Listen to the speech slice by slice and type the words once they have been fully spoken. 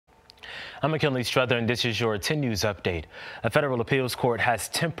I'm McKinley Struther, and this is your 10 News Update. A federal appeals court has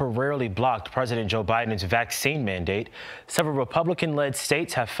temporarily blocked President Joe Biden's vaccine mandate. Several Republican-led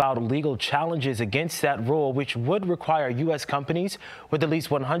states have filed legal challenges against that rule, which would require U.S. companies with at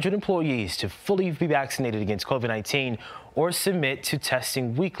least 100 employees to fully be vaccinated against COVID-19 or submit to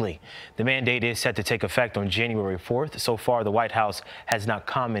testing weekly. The mandate is set to take effect on January 4th. So far, the White House has not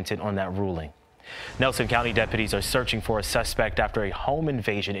commented on that ruling. Nelson County deputies are searching for a suspect after a home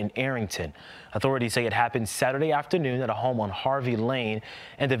invasion in Arrington. Authorities say it happened Saturday afternoon at a home on Harvey Lane,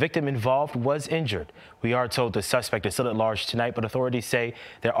 and the victim involved was injured. We are told the suspect is still at large tonight, but authorities say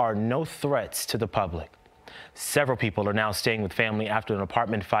there are no threats to the public. Several people are now staying with family after an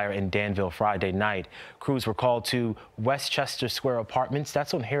apartment fire in Danville Friday night. Crews were called to Westchester Square Apartments.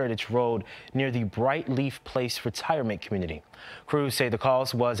 That's on Heritage Road near the Bright Leaf Place retirement community. Crews say the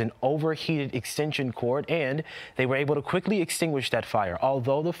cause was an overheated extension cord, and they were able to quickly extinguish that fire.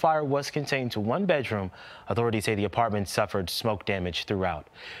 Although the fire was contained to one bedroom, authorities say the apartment suffered smoke damage throughout.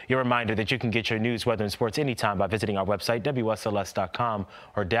 Your reminder that you can get your news, weather, and sports anytime by visiting our website, WSLS.com,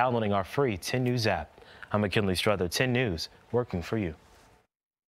 or downloading our free 10 News app. I'm McKinley Struther, 10 News, working for you.